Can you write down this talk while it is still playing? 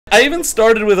I even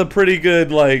started with a pretty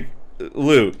good like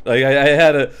loot. Like I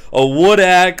had a wood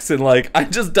axe and like I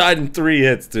just died in 3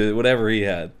 hits to whatever he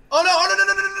had. Oh no! Oh no! No!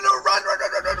 No! No! No! No! Run! Run!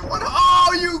 Run! Run! Run! Run!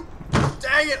 Oh, you!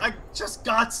 Dang it! I just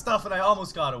got stuff and I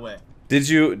almost got away. Did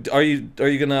you? Are you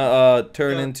gonna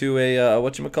turn into a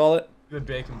whatchamacallit? Good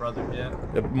bacon, brother. Yeah.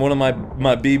 One of my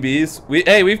BBs.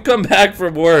 We've come back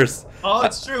from worse. Oh,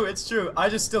 it's true. It's true. I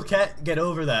just still can't get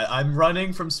over that. I'm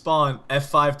running from spawn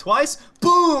F5 twice.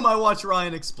 Boom! I watch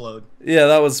Ryan explode. Yeah,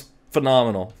 that was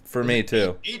phenomenal for me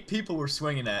too. 8 people were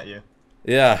swinging at you.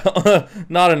 Yeah,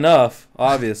 not enough,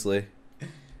 obviously.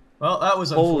 Well, that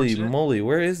was unfortunate. Holy moly,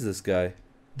 where is this guy?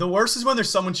 The worst is when there's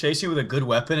someone chasing you with a good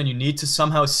weapon and you need to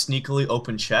somehow sneakily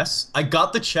open chests. I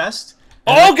got the chest.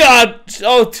 Oh god!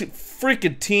 Oh,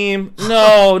 freaking team.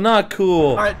 No, not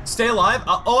cool. Alright, stay alive.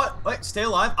 Wait, stay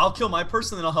alive. I'll kill my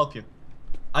person and I'll help you.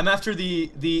 I'm after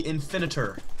the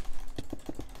Infinitor.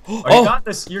 Oh, you got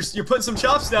this. You're putting some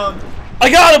chops down. I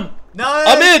got him! Nice!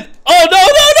 I'm in! Oh,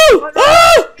 no, no, no!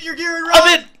 Ah! You're gear and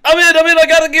run! I'm in! I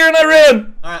got the gear and I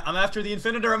ran! Alright, I'm after the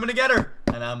Infinitor. I'm gonna get her.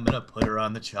 And I'm gonna put her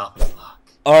on the chopping block.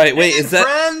 Alright, wait, Hey, is that...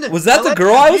 friend, Was that the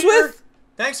girl I was with?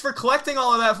 Thanks for collecting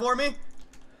all of that for me.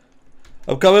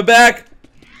 I'm coming back.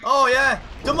 Oh, yeah.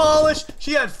 Demolish.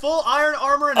 She had full iron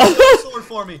armor and a sword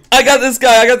for me. I got this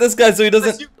guy so he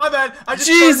doesn't... My bad. I just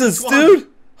Jesus, dude!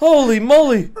 Holy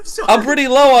moly! I'm pretty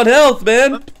low on health,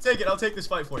 man. Take it. I'll take this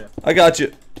fight for you. I got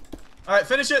you. Alright,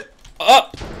 finish it.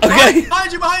 Okay.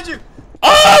 Behind you, behind you.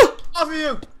 Ah! Off of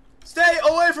you. Stay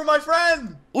away from my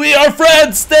friend. We are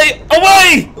friends. Stay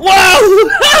away. Wow!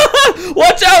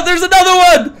 Watch out! There's another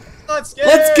one. Let's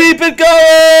keep it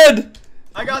going.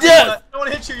 I got this. I don't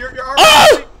want to hit you. Your armor.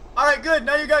 Ah! Alright, good.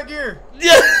 Now you got gear.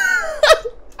 Yeah.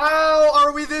 How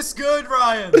are we this good,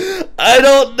 Ryan? I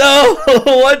don't know.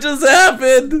 What just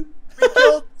happened? We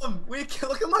killed them.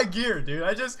 Look at my gear, dude.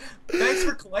 Thanks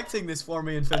for collecting this for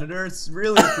me, Infinitor. It's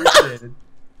really appreciated.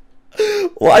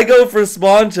 Why go for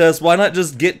spawn chest? Why not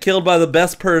just get killed by the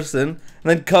best person and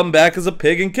then come back as a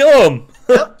pig and kill him?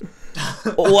 Yep.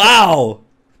 Wow.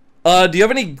 Do you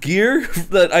have any gear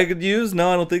that I could use?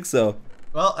 No, I don't think so.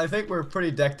 Well, I think we're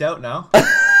pretty decked out now.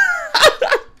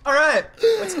 Alright,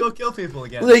 let's go kill people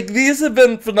again. Like, these have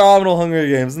been phenomenal Hunger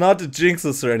Games, not to jinx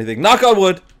us or anything. Knock on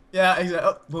wood! Yeah,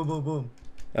 exactly. Oh, boom, boom, boom.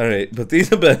 Alright, but this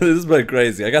has been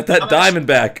crazy. I got that diamond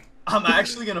back. I'm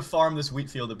actually gonna farm this wheat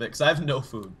field a bit, because I have no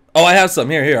food. Oh, I have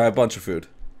some. Here, I have a bunch of food.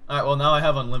 Alright, well now I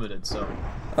have unlimited, so...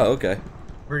 Oh, okay.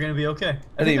 We're gonna be okay.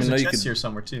 I didn't even know you could... here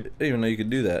somewhere, too. I didn't even know you could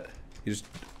do that. You just...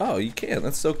 Oh, you can.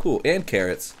 That's so cool. And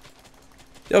carrots.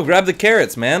 Yo, grab the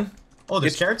carrots, man. Oh,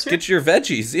 there's carrots here? Get your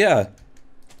veggies, yeah.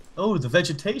 Oh, the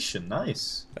vegetation.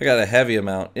 Nice. I got a heavy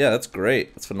amount. Yeah, that's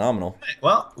great. That's phenomenal.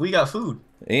 Well, we got food.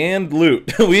 And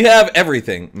loot. We have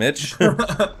everything, Mitch.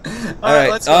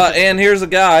 Alright, let's go. and here's a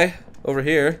guy over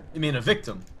here. You mean a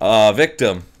victim?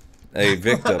 Victim. A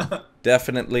victim.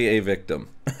 Definitely a victim.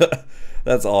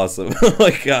 That's awesome. Oh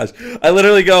my gosh. I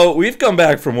literally go, we've come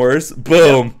back from worse.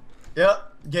 Boom.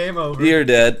 Yep. Game over. You're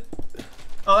dead.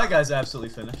 Oh, that guy's absolutely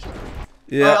finished.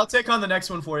 Yeah. Alright, I'll take on the next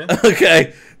one for you.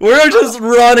 Okay. We're just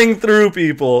running through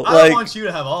people. I don't want you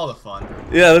to have all the fun.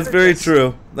 Yeah, that's very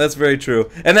true. That's very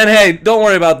true. And then, hey, don't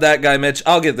worry about that guy, Mitch.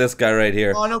 I'll get this guy right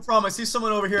here. Oh, no problem. I see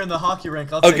someone over here in the hockey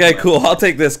rink. I'll take Okay, cool. I'll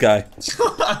take this guy.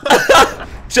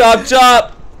 Chop,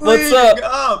 chop. What's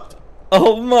up?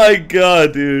 Oh my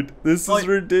god, dude. This is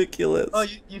ridiculous. Oh,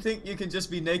 you think you can just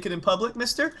be naked in public,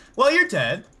 mister? Well, you're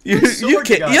dead. You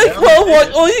can't. Yeah,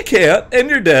 well, you can't. And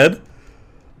you're dead.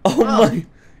 Oh my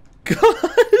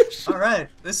gosh. Alright,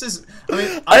 this is... I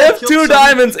mean, I have 2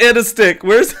 diamonds and a stick.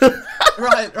 Where's...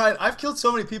 Right. I've killed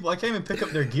so many people, I can't even pick up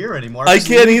their gear anymore. I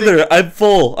can't either. I'm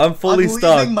full. I'm fully stocked.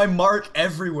 I'm leaving my mark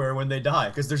everywhere when they die,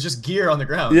 because there's just gear on the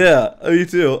ground. Yeah, me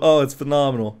too. Oh, it's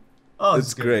phenomenal. Oh,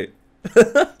 it's great.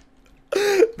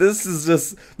 This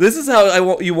is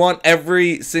how you want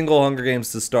every single Hunger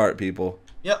Games to start, people.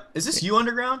 Yep. Is this you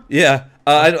underground? Yeah.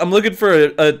 I'm looking for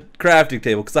a crafting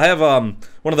table because I have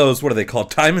one of those. What are they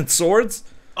called? Diamond swords.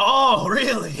 Oh,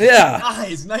 really? Yeah.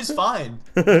 Nice find.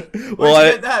 Where'd you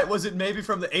get that? Was it maybe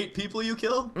from the 8 people you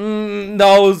killed?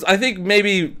 No, I think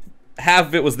maybe half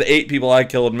of it was the 8 people I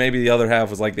killed. Maybe the other half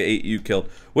was like the 8 you killed.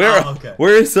 Where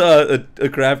is a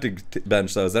crafting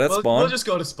bench though? Is that at spawn? We'll just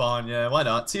go to spawn. Yeah, why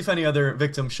not? See if any other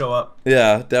victims show up.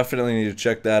 Yeah, definitely need to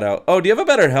check that out. Oh, do you have a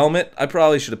better helmet? I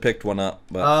probably should have picked one up,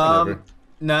 but whatever.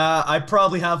 Nah, I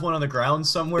probably have one on the ground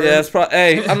somewhere. Yeah, it's probably.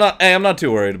 Hey, I'm not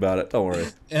too worried about it. Don't worry.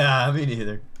 Yeah, me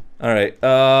neither. All right.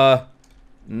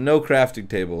 No crafting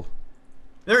table.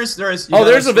 There is. Oh,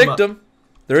 there's a victim.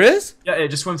 There is? Yeah,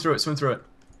 just swim through it. Swim through it.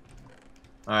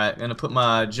 All right, gonna put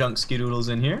my junk skidoodles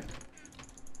in here.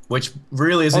 which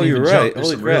really isn't Oh, even you're junk. right. There's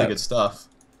Holy some crap. really good stuff.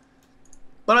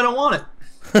 But I don't want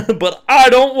it. But I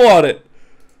don't want it.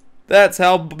 That's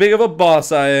how big of a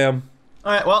boss I am.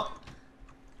 All right, well,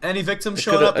 any victims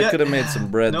showing up yet? I could have made some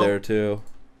bread Nope. there too.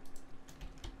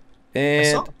 I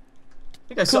And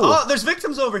think I saw. Cool. Oh, there's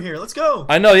victims over here. Let's go.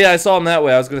 I know, yeah, I saw him that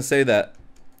way. I was gonna say that.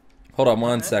 Hold on one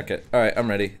Alright. second. All right, I'm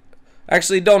ready.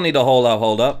 Actually, don't need to hold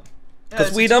up. Yeah, Cause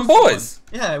it's we a done 2-for-1. boys.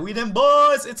 Yeah, we done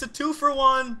boys. It's a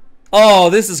 2-for-1. Oh,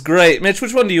 this is great, Mitch.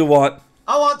 Which one do you want?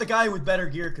 I want the guy with better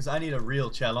gear because I need a real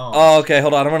challenge. Oh, okay.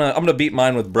 Hold on. I'm gonna beat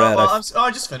mine with bread. Oh,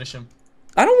 I just finish him.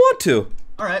 I don't want to.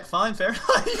 All right, fine, fair.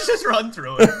 You just run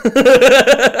through it.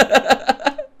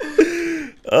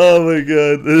 Oh my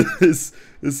god,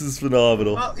 this is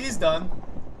phenomenal. Well, he's done.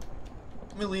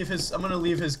 I'm gonna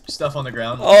leave his stuff on the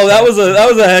ground. Oh, that was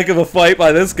a heck of a fight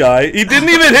by this guy. He didn't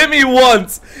even hit me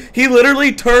once. He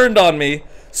literally turned on me,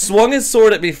 swung his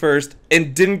sword at me first,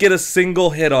 and didn't get a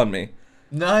single hit on me.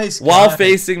 Nice. While guy.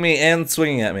 facing me and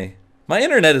swinging at me. My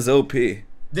internet is OP.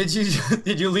 Did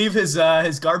you leave his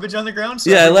garbage on the ground? So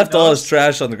Yeah, I everyone left all knows? his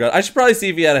trash on the ground. I should probably see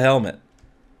if he had a helmet.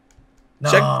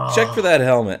 No. Check for that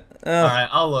helmet. All right,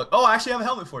 I'll look. Oh, I actually have a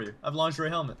helmet for you. I have a lingerie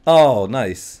helmet. Oh,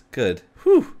 nice. Good.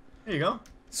 Whew. There you go.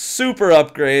 Super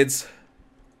upgrades.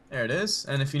 There it is.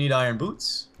 And if you need iron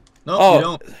boots, no, Oh, you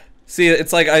don't. see,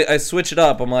 it's like I switch it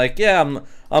up. I'm like, yeah,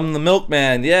 I'm the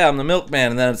milkman. Yeah, I'm the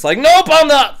milkman. And then it's like, nope, I'm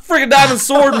the freaking diamond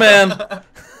sword man.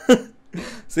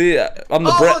 See, I'm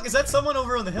the Oh, look, is that someone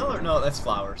over on the hill or no? That's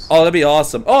flowers. Oh, that'd be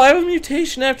awesome. Oh, I have a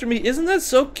mutation after me. Isn't that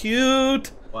so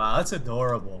cute? Wow, that's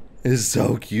adorable. It is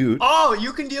so cute. Oh,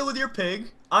 you can deal with your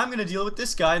pig. I'm gonna deal with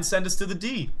this guy and send us to the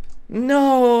D.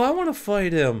 No, I want to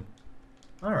fight him.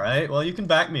 All right, well, you can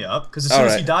back me up because as soon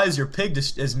as he dies, your pig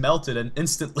is melted and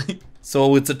instantly.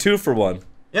 So it's a 2-for-1.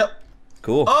 Yep.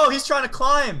 Cool. Oh, he's trying to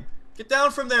climb. Get down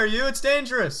from there, you. It's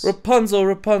dangerous. Rapunzel,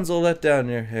 Rapunzel, let down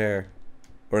your hair.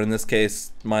 Or in this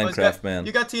case, Minecraft Man.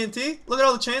 You got TNT? Look at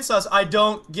all the chainsaws. I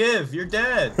don't give. You're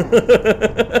dead.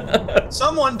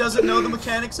 Someone doesn't know the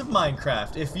mechanics of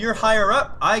Minecraft. If you're higher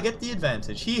up, I get the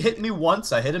advantage. He hit me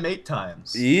once. I hit him 8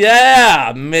 times.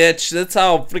 Yeah, Mitch. That's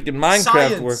how freaking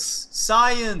Minecraft works.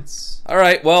 Science. All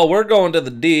right. Well, we're going to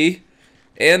the D,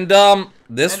 and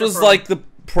this was like the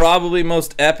probably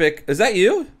most epic. Is that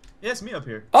you? Yeah, it's me up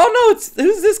here. Oh no,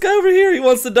 who's this guy over here? He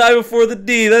wants to die before the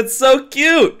D. That's so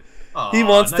cute. Aww, He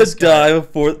wants nice to guy. die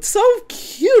before. So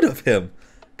cute of him.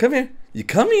 Come here. You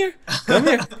come here. Come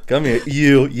here. Come here.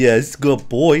 You. Yes. Good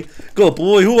boy. Good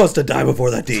boy. Who wants to die before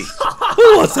the D?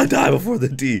 Who wants to die before the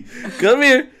D? Come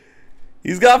here.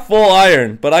 He's got full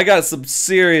iron, but I got some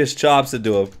serious chops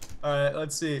into him. All right,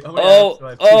 let's see. How many Oh. arrows do I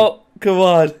have? Oh. Come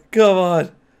on. Come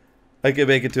on. I can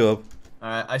make it to him. All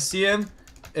right, I see him.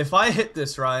 If I hit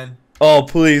this, Ryan. Oh,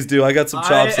 please do. I got some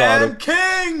chops on I him. am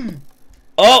king.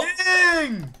 Oh.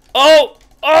 King. Oh!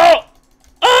 Oh!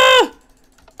 Ah!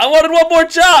 I wanted one more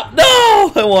chop! No!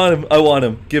 I want him. I want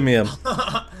him. Give me him.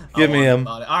 Give me him.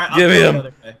 All right, Give me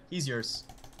him. He's yours.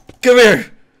 Come here.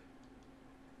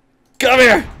 Come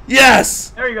here. Yes!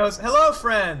 There he goes. Hello,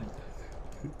 friend.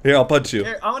 Here, I'll punch you.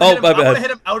 Here, I Oh, my want to bad.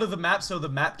 hit him out of the map so the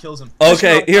map kills him.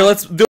 Okay, here, let's do